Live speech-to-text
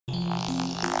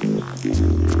Hello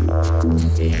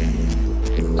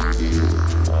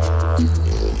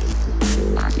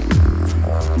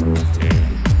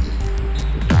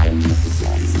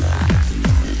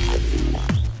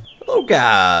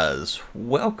guys,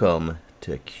 welcome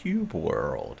to Cube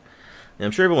World. And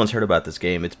I'm sure everyone's heard about this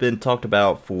game. It's been talked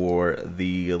about for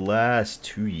the last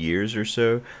 2 years or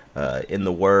so, in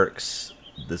the works.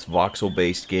 This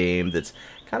voxel-based game that's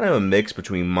kind of a mix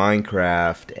between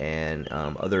Minecraft and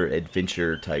other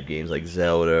adventure-type games like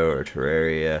Zelda or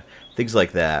Terraria, things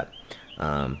like that.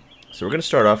 So we're going to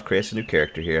start off, create a new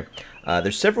character here.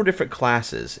 There's several different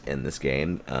classes in this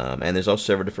game, and there's also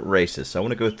several different races. So I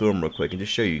want to go through them real quick and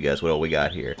just show you guys what all we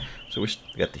got here. So we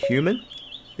got the human,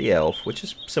 the elf, which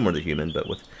is similar to human, but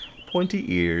with pointy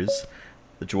ears.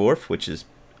 The dwarf, which is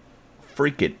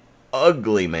freaking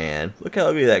ugly, man. Look how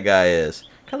ugly that guy is.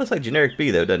 Kind of looks like Generic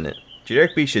B, though, doesn't it?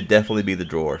 Generic B should definitely be the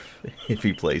dwarf if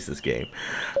he plays this game.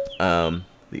 The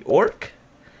orc,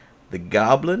 the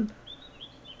goblin.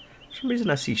 For some reason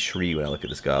I see Shri when I look at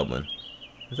this goblin.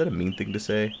 Is that a mean thing to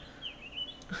say?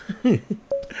 The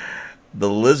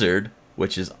lizard,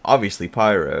 which is obviously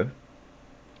Pyro.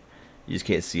 You just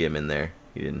can't see him in there.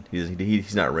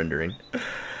 He's not rendering.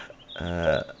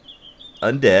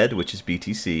 Undead, which is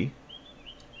BTC.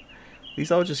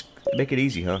 These all just make it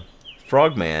easy, huh?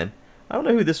 Frogman. I don't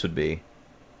know who this would be.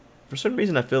 For some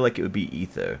reason, I feel like it would be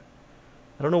Etho.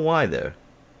 I don't know why, though.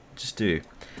 Just do.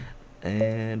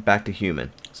 And back to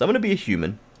human. So I'm going to be a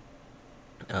human.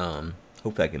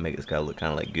 Hopefully I can make this guy look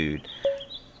kind of like Good.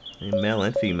 And male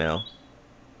and female.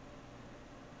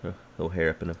 Little hair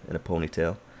up in a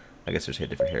ponytail. I guess there's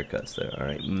different haircuts there.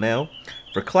 Alright, male.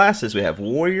 For classes, we have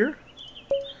warrior,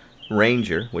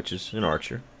 ranger, which is an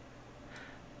archer.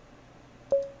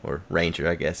 Or ranger,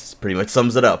 I guess. Pretty much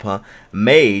sums it up, huh?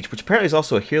 Mage, which apparently is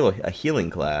also a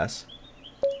healing class.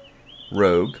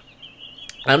 Rogue.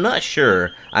 I'm not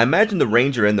sure. I imagine the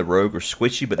ranger and the rogue are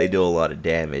squishy, but they do a lot of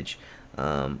damage.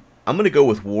 I'm going to go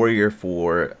with warrior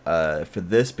for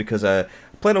this because I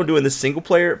plan on doing this single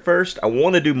player at first. I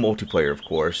want to do multiplayer, of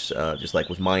course, just like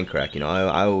with Minecraft. You know,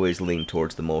 I always lean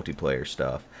towards the multiplayer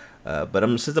stuff. But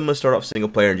since I'm going to start off single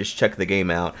player and just check the game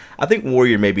out, I think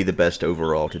warrior may be the best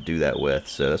overall to do that with.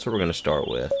 So that's what we're going to start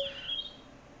with.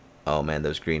 Oh man,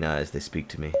 those green eyes, they speak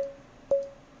to me.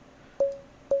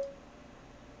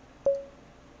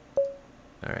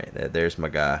 Alright, there's my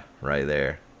guy right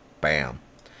there. Bam.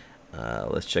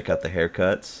 Let's check out the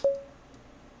haircuts.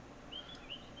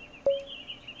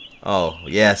 Oh,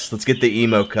 yes, let's get the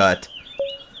emo cut.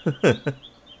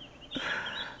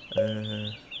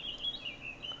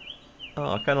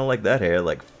 Oh, I kind of like that hair,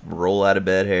 like roll out of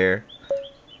bed hair.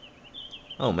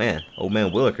 Oh man, old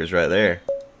man Williker's right there.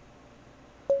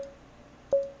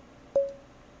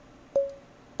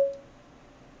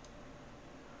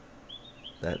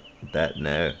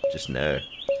 No, just no.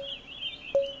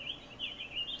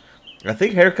 I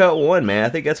think haircut won, man. I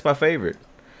think that's my favorite.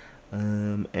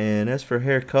 And as for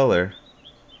hair color,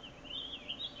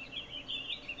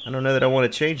 I don't know that I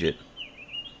want to change it.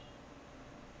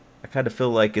 I kind of feel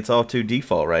like it's all too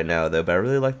default right now, though, but I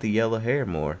really like the yellow hair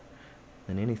more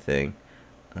than anything.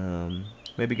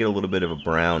 Maybe get a little bit of a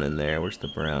brown in there. Where's the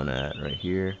brown at? Right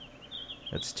here.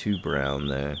 That's too brown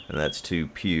there, and that's too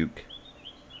puke.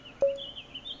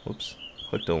 Whoops,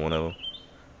 clicked on one of them.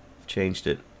 Changed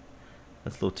it.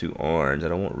 That's a little too orange. I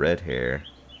don't want red hair.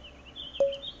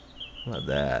 How about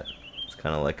that? It's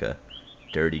kind of like a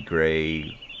dirty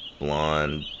gray,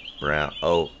 blonde, brown.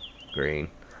 Oh, green.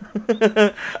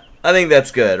 I think that's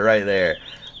good right there.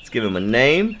 Let's give him a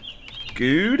name.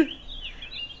 Good.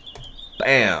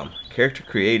 Bam. Character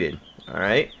created.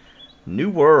 Alright. New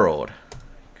world.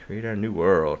 Create our new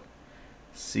world.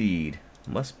 Seed.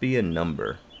 Must be a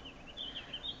number.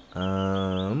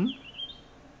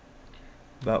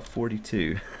 About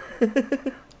 42.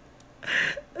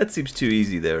 That seems too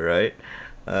easy though, right?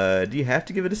 Do you have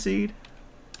to give it a seed?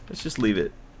 Let's just leave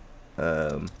it.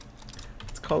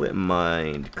 Let's call it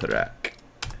mind crack.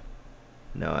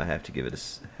 No, I have to give it a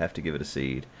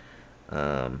seed.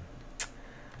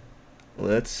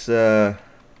 Let's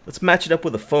match it up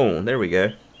with a phone. There we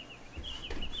go.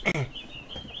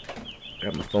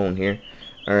 Grab my phone here.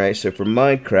 Alright, so for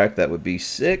mind crack that would be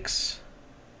 6,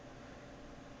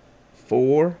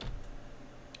 4,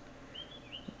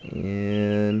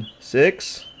 and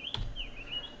 6.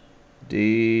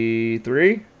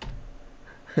 D3.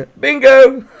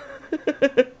 Bingo!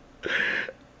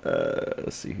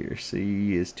 Let's see here.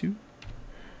 C is 2.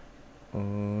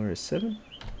 R is 7.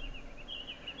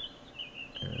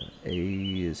 A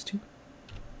is 2.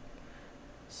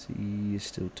 C is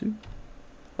still 2.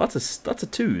 Lots of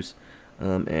 2s.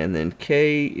 And then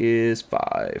K is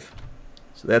 5.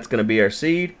 So that's going to be our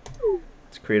seed.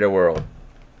 Let's create our world.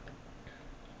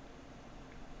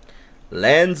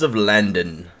 Lands of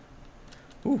London.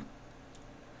 Ooh.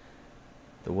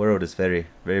 The world is very,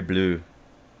 very blue.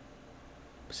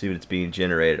 See what it's being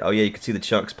generated. Oh yeah, you can see the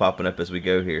chunks popping up as we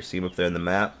go here. See them up there in the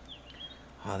map?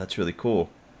 Oh, that's really cool.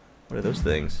 What are those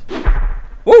things?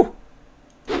 Woo!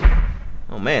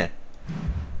 Oh man.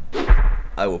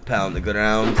 I will pound the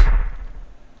ground.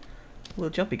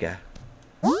 Little jumpy guy.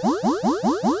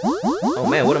 Oh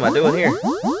man, what am I doing here?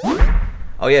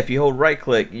 Oh yeah, if you hold right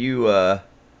click, you I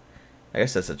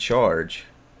guess that's a charge.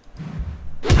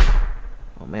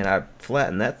 Oh man, I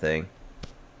flattened that thing.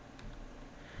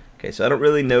 Okay, so I don't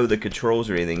really know the controls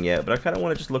or anything yet, but I kind of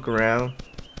want to just look around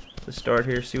to start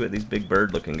here, see what these big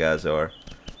bird looking guys are.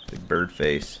 Big bird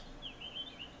face.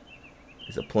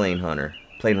 He's a plane hunter.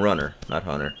 Plane runner, not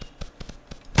hunter.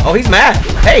 Oh, he's mad!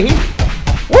 Hey, he...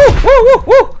 Woo! Woo! Woo!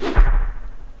 Woo!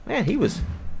 Man, he was...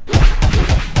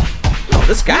 Oh,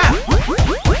 this guy!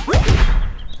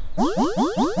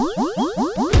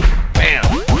 Bam!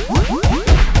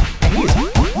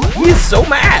 He is so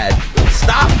mad!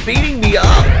 Stop beating me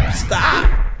up! Stop!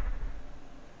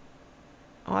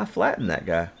 Oh, I flattened that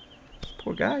guy.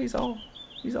 Poor guy, he's all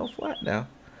flat now.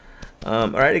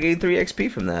 Alright, I gained 3 XP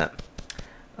from that.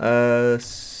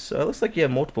 So it looks like you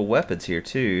have multiple weapons here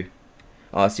too.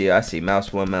 Oh, I see.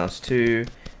 Mouse 1, mouse 2,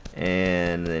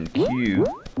 and then Q.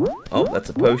 Oh, that's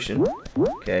a potion.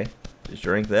 Okay, just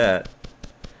drink that.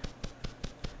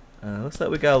 Looks like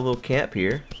we got a little camp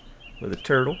here with a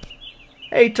turtle.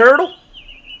 Hey, turtle!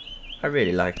 I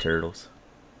really like turtles.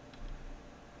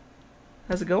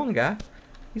 How's it going, guy?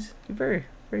 He's a very,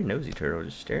 very nosy turtle,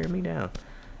 just staring me down.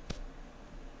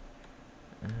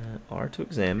 R to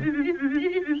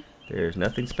examine. There's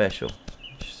nothing special.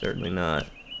 Certainly not.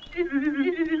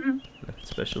 Nothing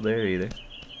special there either.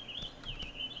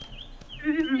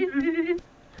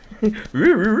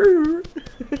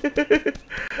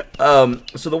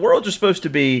 So the worlds are supposed to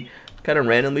be kind of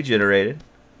randomly generated.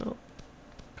 Oh,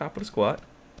 cop with a squat.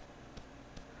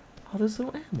 Oh, there's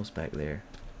little animals back there.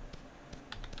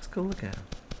 Let's go look at them.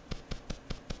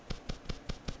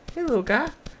 Hey, little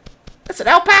guy. That's an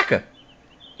alpaca.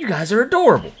 You guys are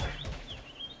adorable.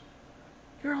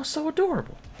 You're all so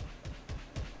adorable.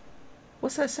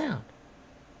 What's that sound?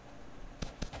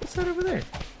 What's that over there?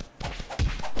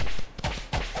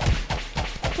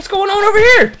 What's going on over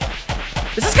here?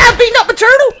 Is this guy beating up a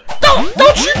turtle?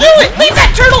 Don't you do it! Leave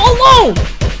that turtle alone!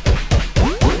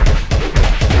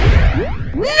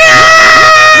 No!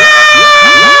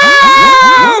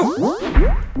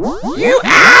 You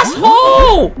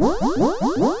asshole!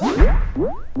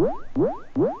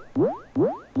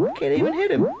 I can't even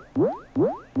hit him.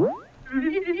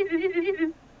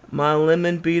 My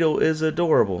lemon beetle is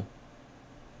adorable.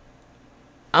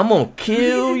 I'm gonna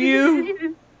kill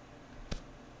you.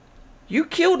 You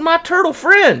killed my turtle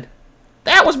friend.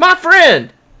 That was my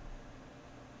friend.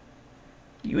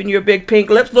 You and your big pink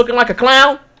lips looking like a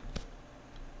clown.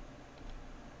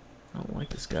 I don't like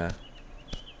this guy.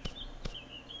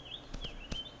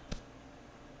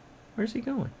 Where's he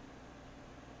going?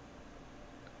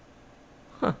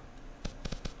 Huh.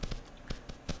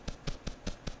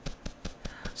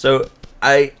 So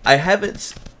I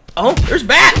haven't. Oh, there's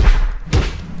Bat.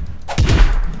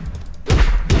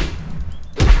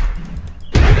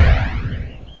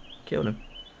 Killed him.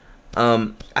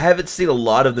 I haven't seen a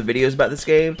lot of the videos about this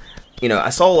game. You know, I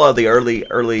saw a lot of the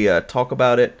early talk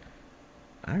about it.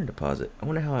 Iron deposit. I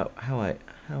wonder how I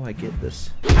get this.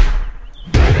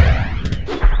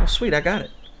 Oh, sweet, I got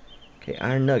it. Okay,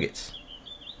 iron nuggets.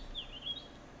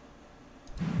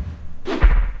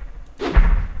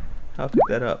 I'll pick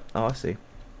that up. Oh, I see.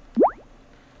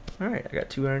 Alright, I got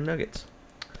 2 iron nuggets.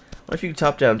 I wonder if you can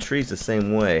top down trees the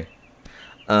same way.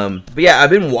 But yeah, I've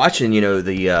been watching, you know,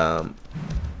 the,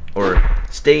 or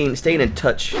staying in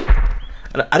touch.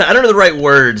 I don't know the right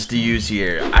words to use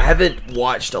here. I haven't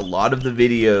watched a lot of the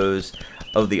videos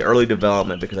of the early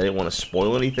development because I didn't want to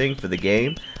spoil anything for the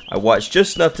game. I watched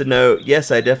just enough to know,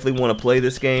 yes, I definitely want to play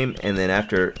this game, and then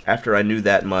after I knew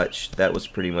that much, that was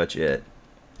pretty much it.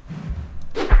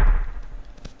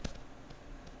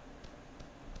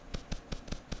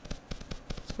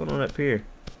 What's going on up here?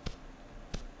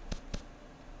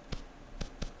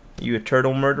 Are you a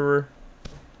turtle murderer?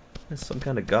 That's some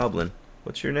kind of goblin.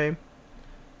 What's your name?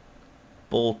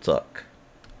 Bulltuck.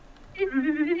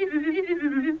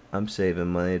 I'm saving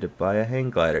money to buy a hang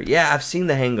glider. Yeah, I've seen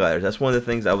the hang gliders. That's one of the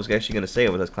things I was actually going to say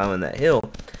when I was climbing that hill,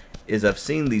 is I've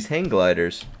seen these hang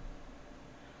gliders.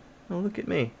 Oh, look at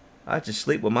me. I just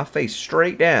sleep with my face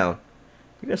straight down.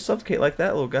 You're going to suffocate like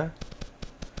that, little guy.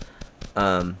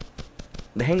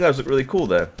 The hangars look really cool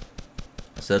though.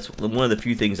 So that's one of the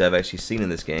few things I've actually seen in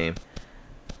this game.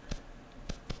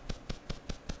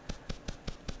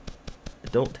 I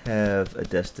don't have a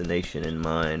destination in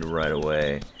mind right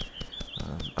away.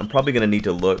 I'm probably going to need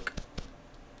to look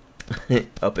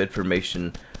up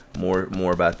information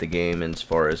more about the game as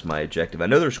far as my objective. I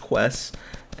know there's quests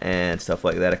and stuff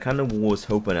like that. I kind of was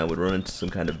hoping I would run into some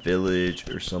kind of village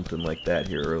or something like that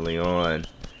here early on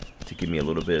to give me a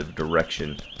little bit of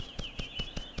direction.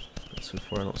 But so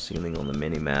far I don't see anything on the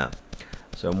mini-map.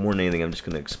 So more than anything, I'm just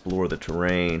going to explore the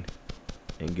terrain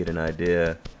and get an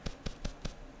idea.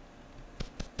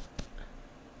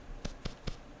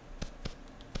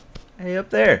 Hey,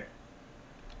 up there.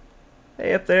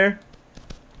 Hey, up there.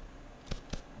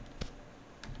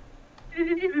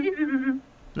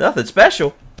 Nothing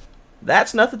special.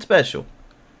 That's nothing special.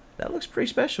 That looks pretty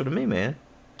special to me, man.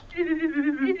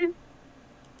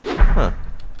 Huh.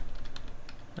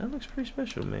 That looks pretty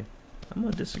special to me. I'm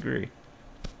gonna disagree.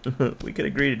 We could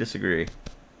agree to disagree.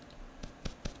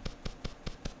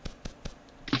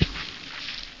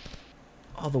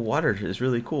 Oh, the water is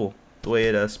really cool. The way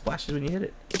it splashes when you hit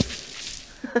it.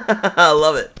 I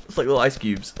love it. It's like little ice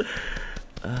cubes.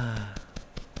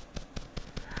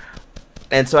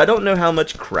 And so I don't know how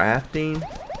much crafting.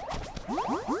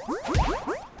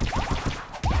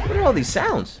 What are all these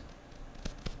sounds?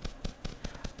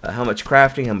 How much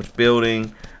crafting, how much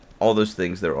building, all those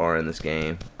things there are in this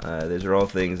game. Those are all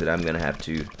things that I'm going to have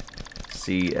to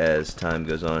see as time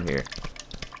goes on here.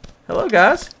 Hello,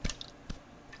 guys.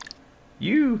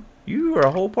 You are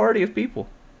a whole party of people.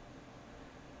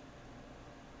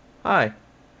 Hi.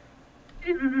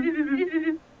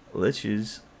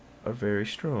 Liches are very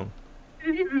strong.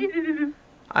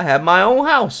 I have my own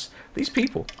house. These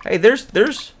people. Hey,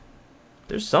 there's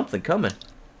something coming.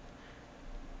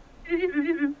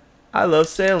 I love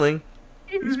sailing.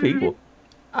 These people.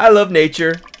 I love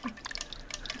nature.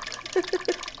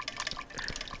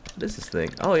 What is this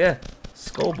thing? Oh yeah,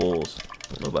 skull bulls.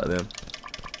 Don't know about them.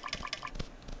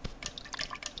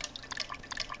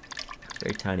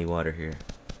 Very tiny water here.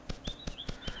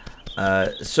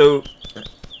 So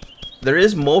there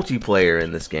is multiplayer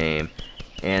in this game,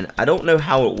 and I don't know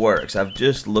how it works. I've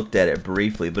just looked at it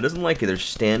briefly, but it doesn't like there's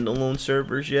standalone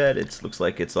servers yet. It looks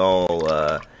like it's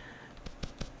all,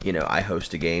 you know, I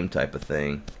host a game type of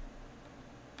thing.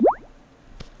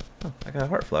 Oh, I got a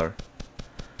heart flower.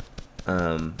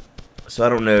 So I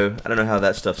don't know how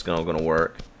that stuff's gonna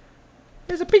work.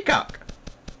 There's a peacock.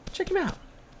 Check him out.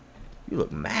 You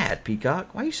look mad,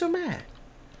 peacock. Why are you so mad?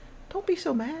 Don't be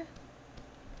so mad.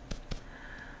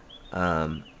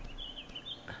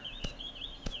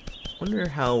 Wonder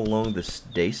how long this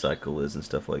day cycle is and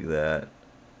stuff like that.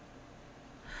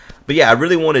 But yeah, I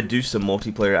really want to do some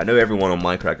multiplayer. I know everyone on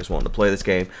Minecraft is wanting to play this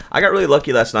game. I got really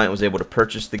lucky last night and was able to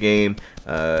purchase the game.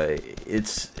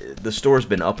 The store's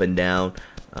been up and down.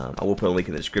 I will put a link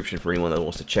in the description for anyone that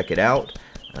wants to check it out.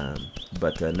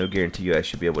 But no guarantee you I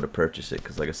should be able to purchase it,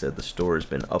 because like I said, the store has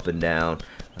been up and down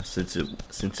since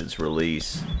its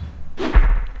release.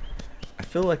 I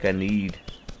feel like I need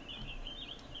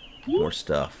more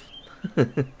stuff.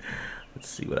 Let's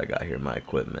see what I got here in my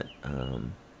equipment.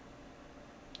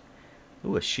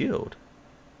 Ooh, a shield.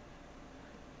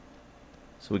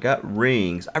 So we got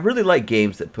rings. I really like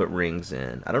games that put rings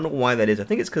in. I don't know why that is. I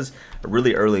think it's because a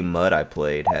really early MUD I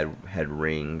played had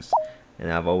rings,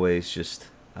 and I've always just,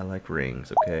 I like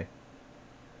rings. Okay.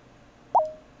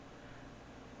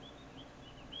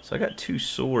 So I got 2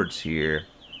 swords here.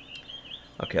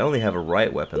 Okay, I only have a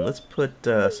right weapon. Let's put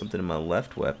something in my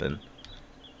left weapon.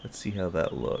 Let's see how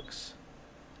that looks.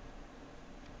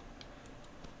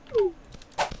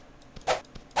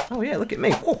 Oh yeah, look at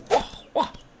me. Whoa, whoa, whoa.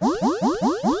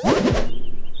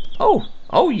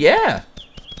 Oh yeah.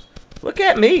 Look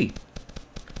at me.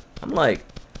 I'm like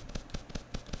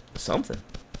something.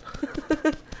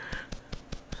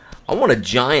 I want a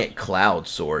giant cloud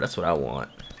sword. That's what I want.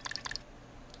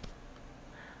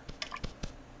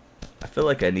 I feel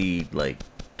like I need like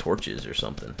torches or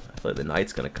something. I feel like the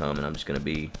night's gonna come and I'm just gonna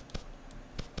be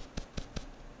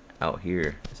out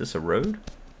here. Is this a road?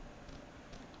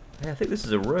 Yeah, I think this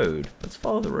is a road. Let's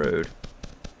follow the road.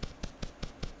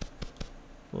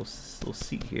 Little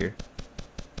seat here.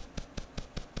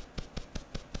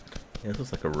 Yeah, it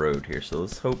looks like a road here, so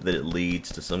let's hope that it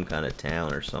leads to some kind of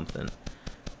town or something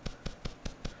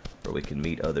where we can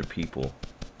meet other people.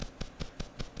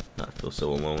 Not feel so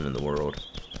alone in the world.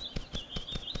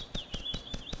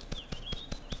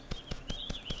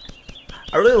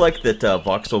 I really like that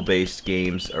voxel-based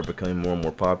games are becoming more and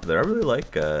more popular. I really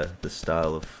like this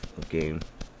style of game.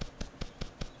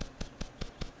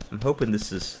 I'm hoping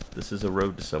this is a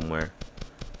road to somewhere.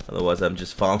 Otherwise, I'm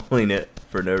just following it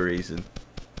for no reason.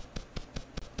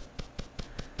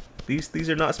 These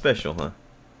are not special, huh?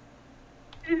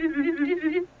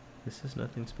 This is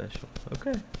nothing special.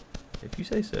 Okay, if you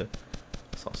say so.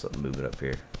 I saw something moving up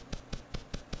here.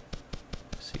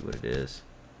 Let's see what it is.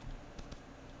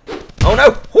 Oh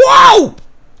no! Whoa!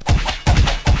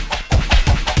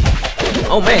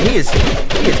 Oh man, he is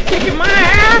kicking my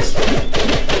ass!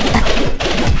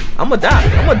 I'm gonna die.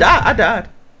 I'm gonna die. I died.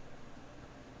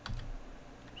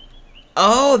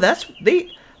 Oh,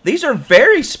 these are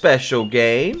very special,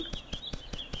 game.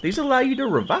 These allow you to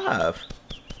revive.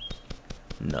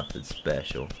 Nothing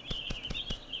special.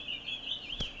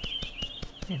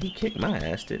 Man, he kicked my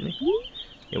ass, didn't he?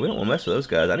 Yeah, we don't want to mess with those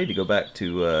guys. I need to go back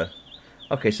to,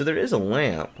 okay, so there is a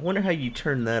lamp. I wonder how you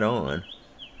turn that on.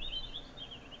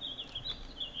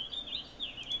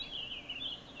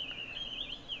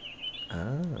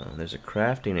 Oh, there's a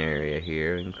crafting area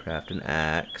here. You can craft an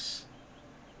axe.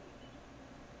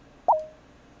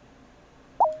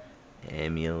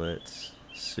 Amulets.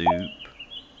 Soup.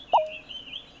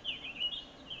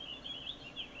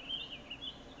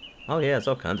 Oh yeah, it's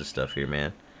all kinds of stuff here,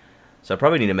 man. So I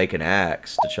probably need to make an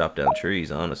axe to chop down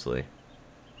trees, honestly.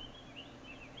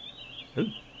 Ooh.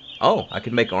 Oh, I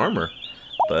could make armor.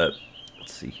 But,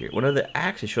 let's see here. One of the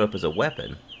axes show up as a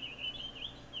weapon.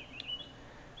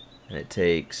 And it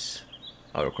takes...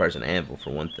 Oh, it requires an anvil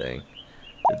for one thing.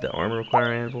 Did the armor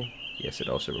require an anvil? Yes, it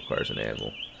also requires an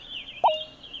anvil.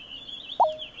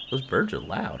 Those birds are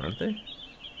loud, aren't they?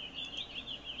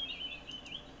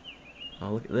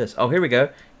 Oh, look at this. Oh, here we go.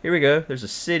 Here we go. There's a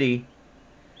city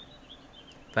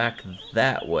back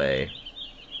that way.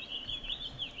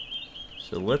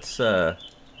 So let's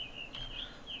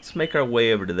make our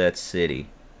way over to that city.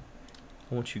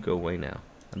 I want you to go away now.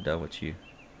 I'm done with you.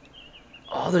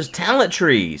 Oh, there's talent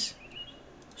trees.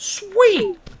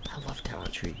 Sweet. I love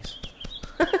talent trees.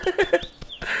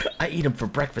 I eat them for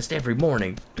breakfast every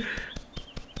morning.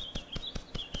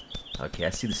 Okay,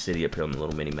 I see the city up here on the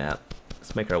little mini map.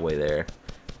 Let's make our way there.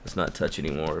 Let's not touch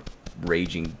any more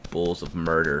raging bulls of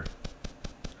murder.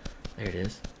 There it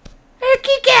is. Hey,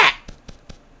 kitty cat!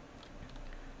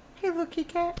 Hey, little kitty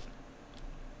cat.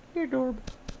 You're adorable.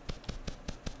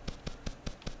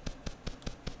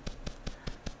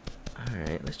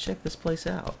 Alright, let's check this place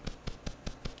out.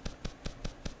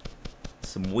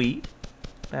 Some wheat.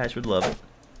 Badge would love it.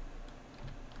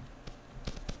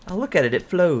 Oh, look at it. It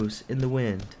flows in the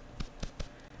wind.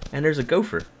 And there's a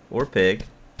gopher. Or pig.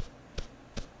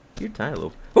 You're tiny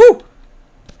little... Woo!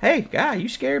 Hey, guy, you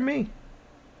scared me.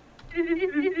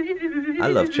 I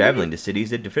love traveling to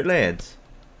cities in different lands.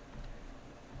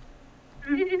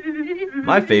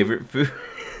 My favorite food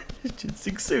is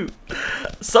ginseng soup.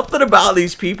 Something about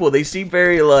these people, they seem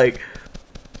very, like,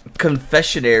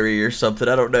 confessionary or something.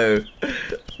 I don't know.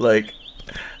 Like,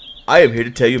 I am here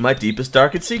to tell you my deepest,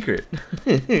 darkest secret.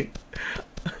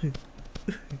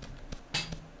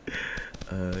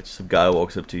 Just some guy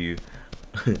walks up to you.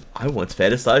 I once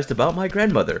fantasized about my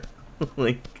grandmother.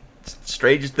 Like, it's the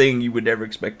strangest thing you would never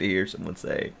expect to hear someone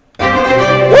say.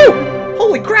 Woo!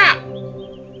 Holy crap!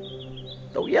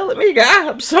 Don't yell at me, guy.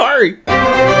 I'm sorry.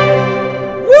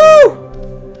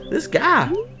 Woo! This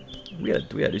guy. We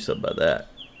gotta do something about that.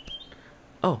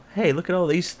 Oh, hey, look at all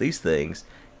these things.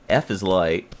 F is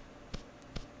light.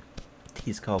 T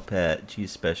is called pet. G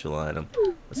is special item.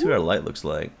 Let's see what our light looks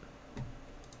like.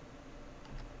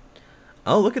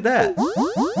 Oh, look at that.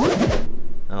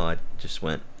 Oh, I just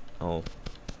went all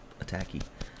attacky.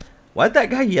 Why'd that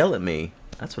guy yell at me?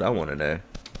 That's what I want to know.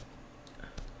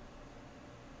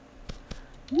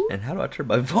 And how do I turn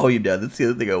my volume down? That's the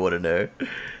other thing I want to know.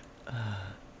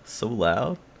 So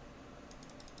loud.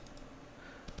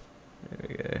 There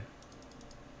we go.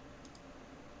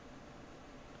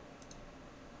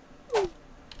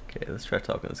 Okay, let's try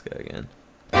talking to this guy again.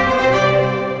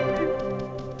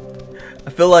 I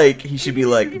feel like he should be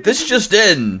like, this just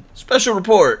in! Special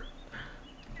report!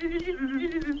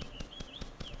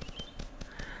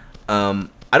 I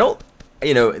don't,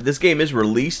 you know, this game is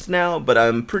released now, but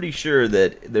I'm pretty sure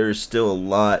that there's still a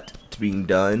lot being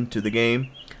done to the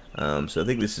game. So I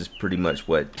think this is pretty much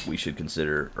what we should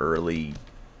consider early...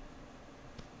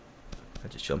 I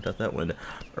just jumped out that window.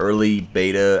 Early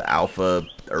beta, alpha,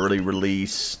 early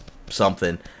release,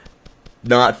 something.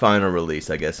 Not final release,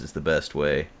 I guess is the best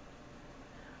way.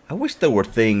 I wish there were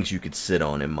things you could sit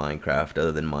on in Minecraft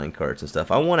other than minecarts and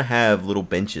stuff. I want to have little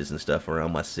benches and stuff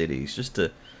around my cities just to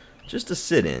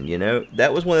sit in, you know?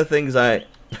 That was one of the things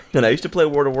when I used to play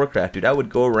World of Warcraft, dude, I would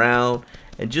go around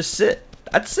and just sit.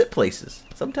 I'd sit places.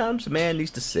 Sometimes a man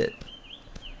needs to sit.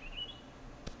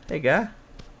 Hey, guy.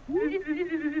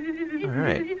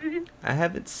 Alright. I I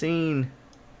haven't seen...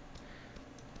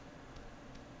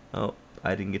 Oh,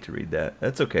 I didn't get to read that.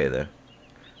 That's okay, though.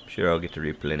 I'm sure I'll get to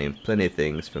read plenty of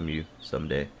things from you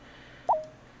someday.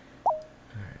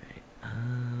 Alright.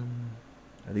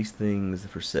 Are these things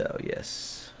for sale?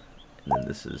 Yes. And then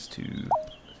this is to... See,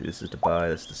 this is to buy,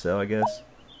 this is to sell, I guess.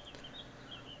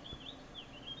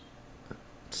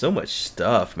 So much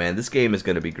stuff, man. This game is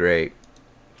going to be great.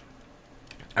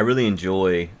 I really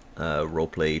enjoy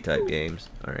roleplay type games.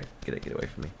 Alright, get away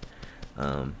from me.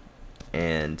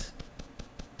 And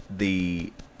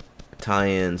the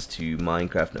tie-ins to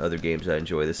Minecraft and other games I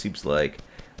enjoy, this seems like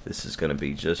this is going to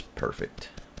be just perfect.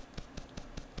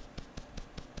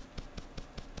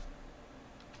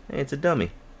 Hey, it's a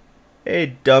dummy.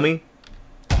 Hey, dummy.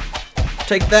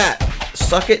 Take that.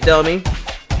 Suck it, dummy.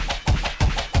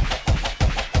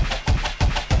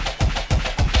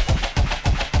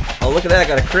 Oh, look at that. I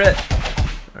got a crit.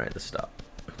 Alright, let's stop.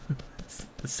 It's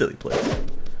a silly place.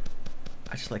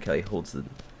 I just like how he holds the...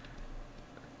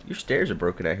 Your stairs are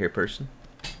broken out here, person.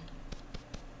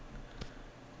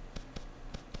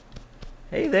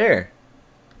 Hey there.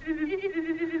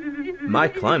 My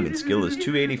climbing skill is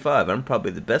 285. I'm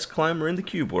probably the best climber in the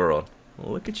cube world.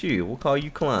 Well, look at you. We'll call you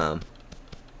Climb.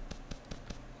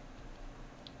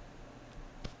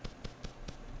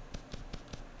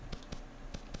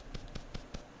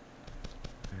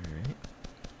 Alright.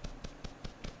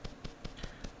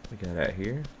 We got out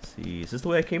here. Let's see. Is this the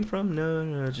way I came from? No,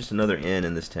 no, just another inn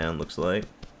in this town, looks like.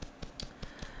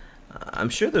 I'm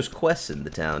sure there's quests in the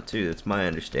town, too. That's my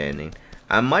understanding.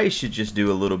 I might should just do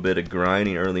a little bit of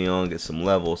grinding early on, get some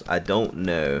levels. I don't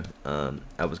know.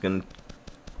 I was going to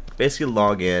basically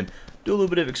log in, do a little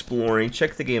bit of exploring,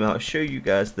 check the game out, show you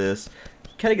guys this,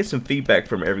 kind of get some feedback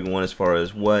from everyone as far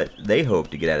as what they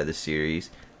hope to get out of this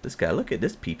series. This guy, look at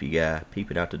this peepee guy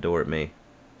peeping out the door at me.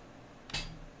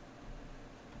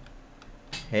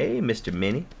 Hey, Mr.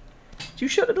 Minnie. Did you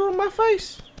shut the door in my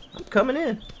face? I'm coming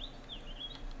in.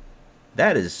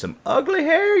 That is some ugly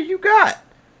hair you got.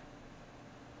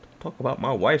 Talk about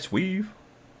my wife's weave.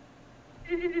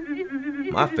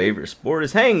 My favorite sport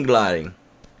is hang gliding.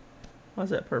 Why is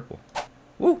that purple?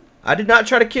 Woo! I did not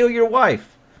try to kill your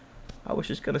wife. I was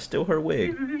just gonna steal her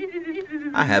wig.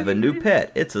 I have a new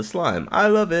pet. It's a slime. I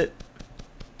love it.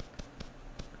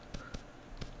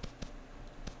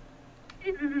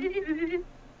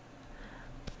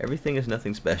 Everything is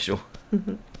nothing special.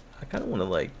 I kind of want to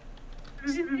like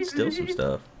steal some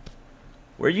stuff.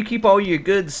 Where you keep all your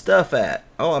good stuff at?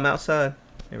 Oh, I'm outside.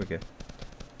 There we go.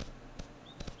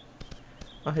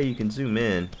 Oh, hey, you can zoom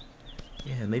in.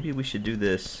 Yeah, maybe we should do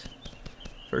this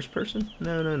first person?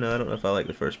 No, no, no. I don't know if I like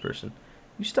the first person.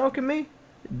 You stalking me?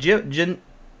 Jinma?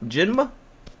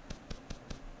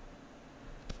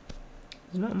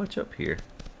 There's not much up here.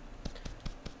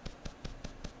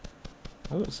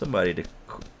 I want somebody to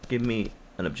give me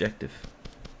an objective.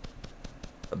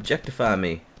 Objectify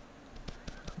me.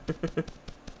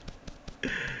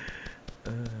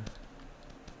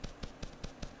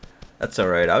 That's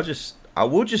alright. I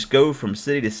will just go from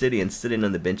city to city and sit in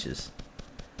on the benches.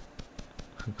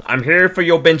 I'm here for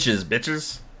your benches,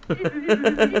 bitches. Hey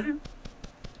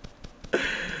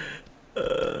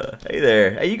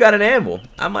there. Hey, you got an anvil.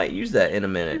 I might use that in a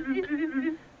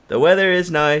minute. The weather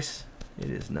is nice. It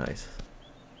is nice.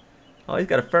 Oh, he's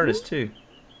got a furnace too.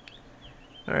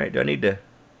 Alright, do I need to...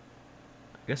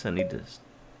 I guess I need to...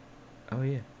 Oh,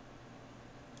 yeah.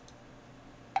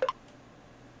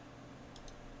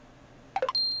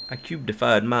 I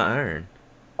cube-defied my iron.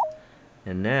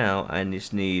 And now I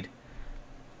just need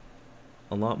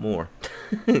a lot more.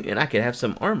 And I could have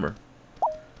some armor.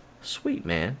 Sweet,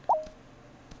 man.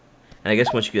 And I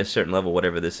guess once you get a certain level,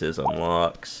 whatever this is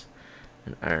unlocks.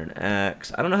 An iron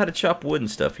axe. I don't know how to chop wood and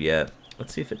stuff yet.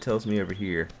 Let's see if it tells me over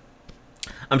here.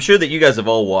 I'm sure that you guys have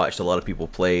all watched a lot of people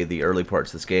play the early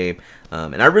parts of this game.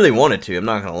 And I really wanted to, I'm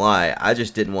not going to lie. I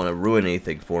just didn't want to ruin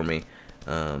anything for me.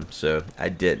 So I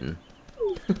didn't.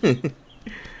 1 through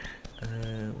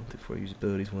 4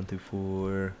 usabilities, 1 through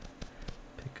 4.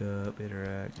 Pick up,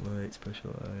 interact, light,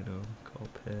 special item, call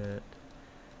pet.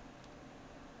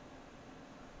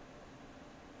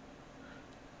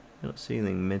 I don't see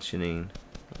anything mentioning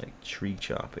like tree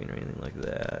chopping or anything like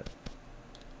that.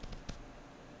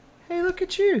 Hey, look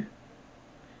at you.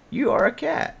 You are a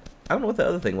cat. I don't know what the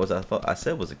other thing was I thought I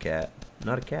said was a cat.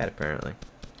 Not a cat, apparently.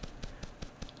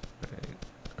 Alright.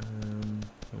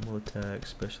 Normal attack,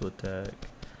 special attack,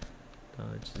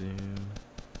 dodge, zoom,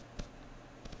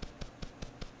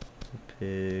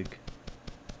 pig.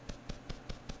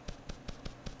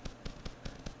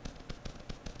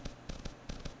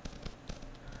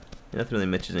 Nothing really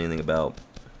mentions anything about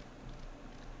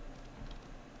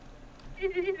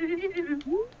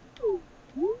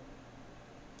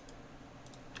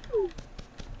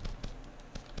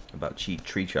About cheat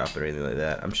tree chop or anything like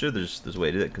that. I'm sure there's a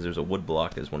way to do it because there's a wood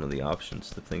block as one of the options,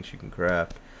 the things you can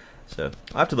craft. So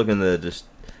I'll have to look into just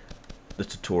the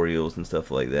tutorials and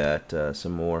stuff like that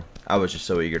some more. I was just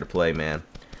so eager to play, man.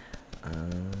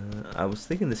 I was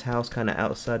thinking this house kind of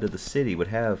outside of the city would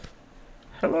have.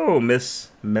 Hello,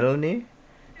 Miss Melanie.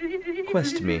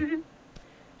 Quest me.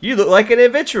 You look like an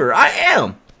adventurer. I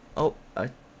am. Oh, I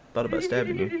thought about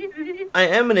stabbing you. I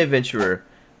am an adventurer.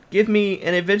 Give me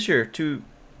an adventure to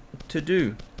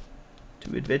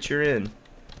adventure in.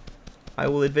 I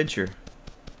will adventure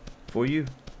for you.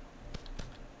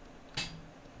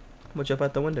 I'm gonna jump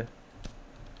out the window.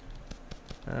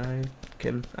 I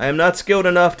am not skilled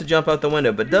enough to jump out the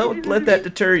window, but don't let that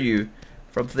deter you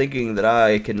from thinking that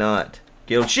I cannot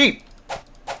kill sheep.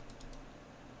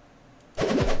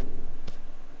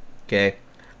 Okay.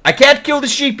 I can't kill the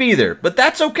sheep either, but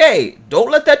that's okay. Don't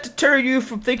let that deter you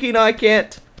from thinking I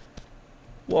can't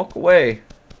walk away.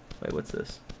 Wait, what's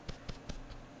this?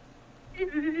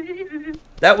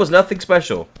 That was nothing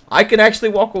special. I can actually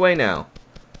walk away now.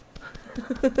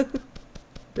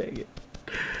 Dang it.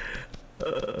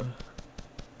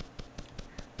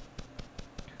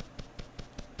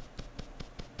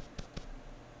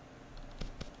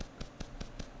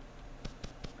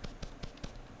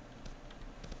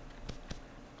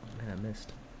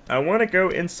 I want to go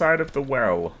inside of the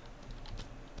well.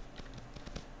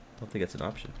 I don't think that's an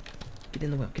option. Get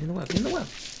in the well, get in the well, get in the well.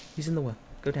 He's in the well.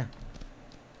 Go down.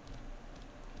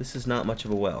 This is not much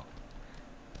of a well.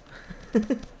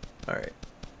 Alright.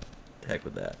 The heck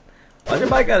with that. Why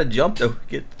everybody gotta jump though?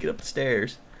 Get up the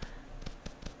stairs.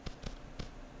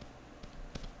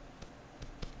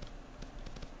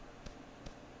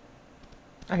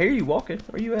 I hear you walking.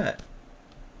 Where you at?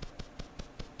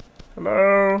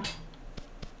 Hello?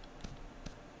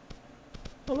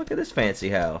 Oh, look at this fancy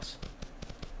house.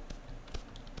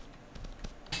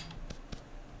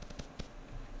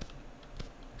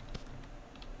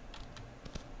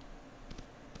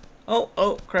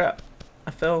 Oh, crap.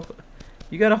 I fell.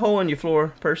 You got a hole in your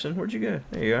floor, person. Where'd you go?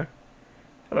 There you are.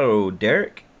 Hello,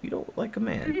 Derek. You don't look like a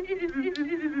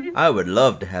man. I would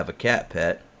love to have a cat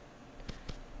pet.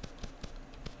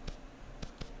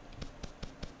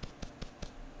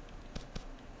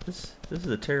 This is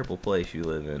a terrible place you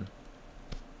live in.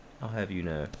 I'll have you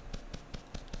know.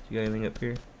 You got anything up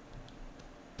here?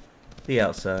 The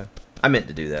outside. I meant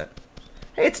to do that.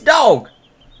 Hey, it's a dog!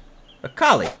 A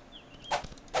collie.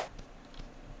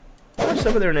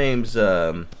 Some of their names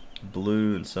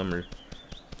blue and some are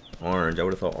orange. I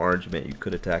would have thought orange meant you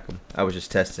could attack them. I was just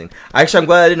testing. Actually, I'm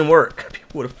glad it didn't work.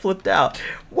 People would have flipped out.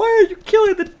 Why are you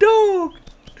killing the dog?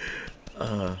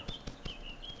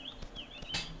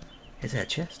 Is that a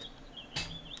chest?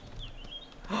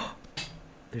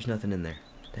 There's nothing in there.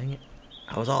 Dang it.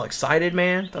 I was all excited,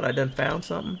 man. Thought I done found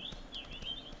something.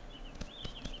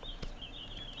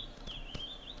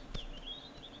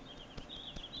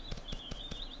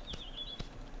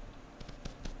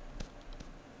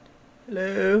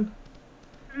 Hello?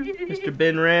 Mr.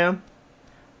 Ben Ram?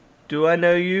 Do I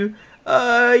know you?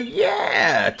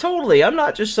 Yeah, totally. I'm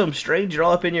not just some stranger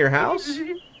all up in your house.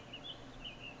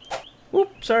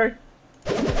 Whoop, sorry.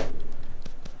 I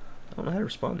don't know how to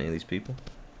respond to any of these people.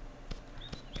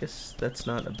 Guess that's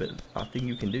not a thing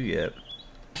you can do yet.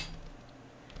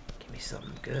 Give me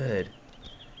something good.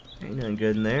 Ain't nothing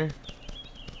good in there.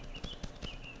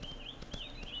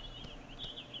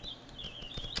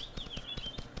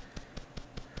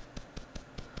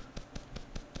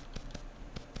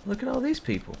 Look at all these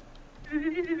people.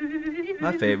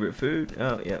 My favorite food.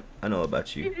 Oh, yeah, I know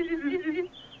about you.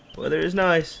 Weather is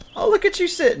nice. Oh, look at you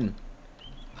sitting.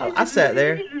 I sat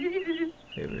there.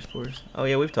 Favorite sports. Oh,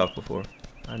 yeah, we've talked before.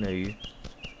 I know you.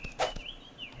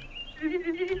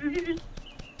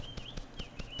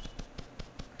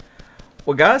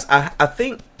 Well, guys, I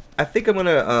think I'm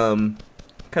gonna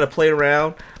kind of play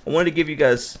around. I wanted to give you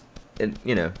guys,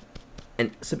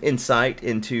 some insight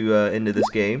into this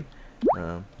game.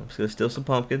 I'm just gonna steal some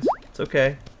pumpkins. It's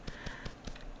okay.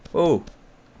 Oh,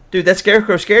 dude, that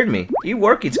scarecrow scared me. You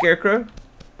working, scarecrow?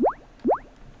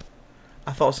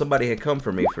 I thought somebody had come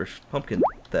for me for pumpkin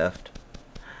theft.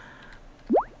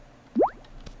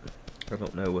 I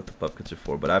don't know what the pumpkins are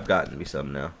for, but I've gotten me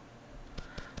some now.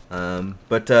 I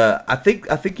think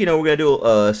we're gonna do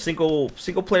a single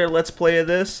player let's play of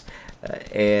this,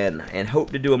 and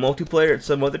hope to do a multiplayer at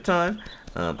some other time.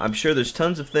 I'm sure there's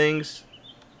tons of things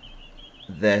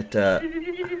that I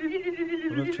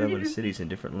love traveling to cities in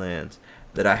different lands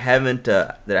that I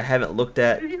haven't looked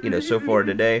at so far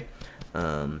today.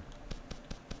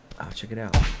 check it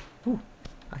out. Ooh,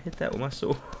 I hit that with my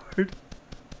sword.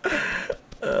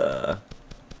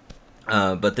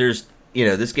 But there's,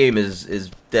 this game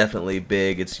is definitely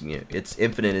big. It's, it's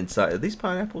infinite inside. Are these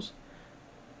pineapples?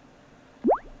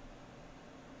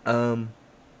 Is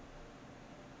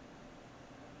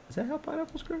that how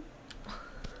pineapples grow?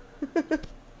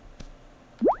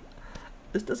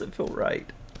 This doesn't feel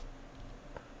right.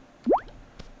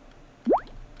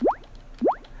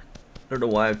 I don't know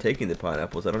why I'm taking the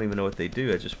pineapples. I don't even know what they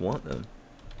do. I just want them.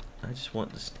 I just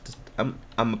want this. I'm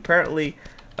apparently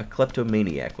a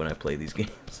kleptomaniac when I play these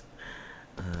games.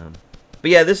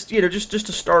 But yeah, this, just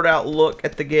to start out, look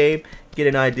at the game, get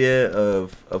an idea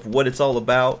of what it's all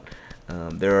about.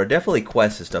 There are definitely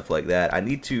quests and stuff like that. I'm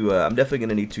definitely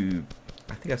gonna need to.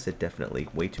 I think I said definitely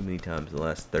way too many times in the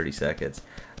last 30 seconds.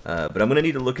 But I'm gonna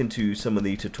need to look into some of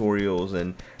the tutorials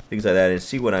and things like that and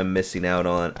see what I'm missing out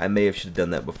on. I may have should have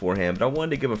done that beforehand, but I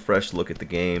wanted to give a fresh look at the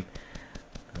game.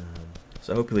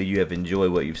 So hopefully you have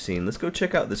enjoyed what you've seen. Let's go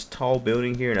check out this tall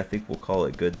building here, and I think we'll call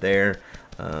it good there.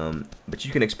 But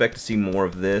you can expect to see more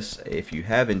of this if you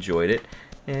have enjoyed it,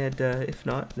 and if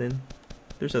not, then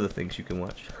there's other things you can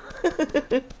watch.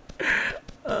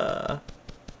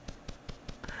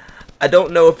 I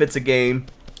don't know if it's a game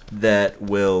that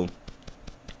will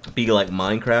be like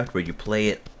Minecraft where you play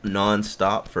it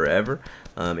non-stop forever.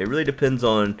 It really depends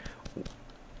on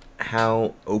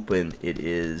how open it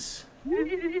is.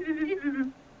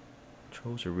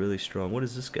 Trolls are really strong. What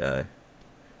is this guy?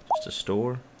 Just a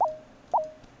store?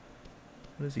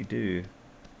 What does he do?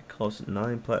 It costs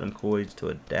 9 platinum coins to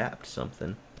adapt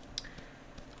something.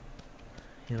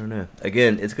 I don't know.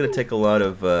 Again, it's gonna take a lot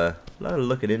of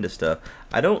looking into stuff.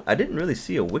 I didn't really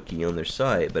see a wiki on their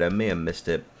site, but I may have missed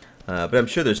it. But I'm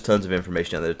sure there's tons of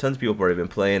information out there. Tons of people have already been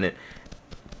playing it,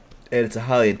 and it's a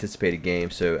highly anticipated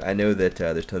game. So I know that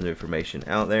there's tons of information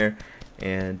out there,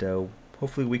 and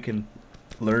hopefully we can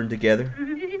learn together.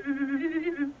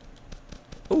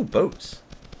 Oh, boats.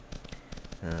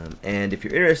 And if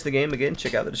you're interested in the game, again,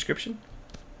 check out the description.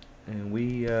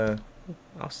 And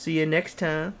I'll see you next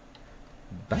time.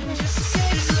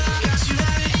 Bye.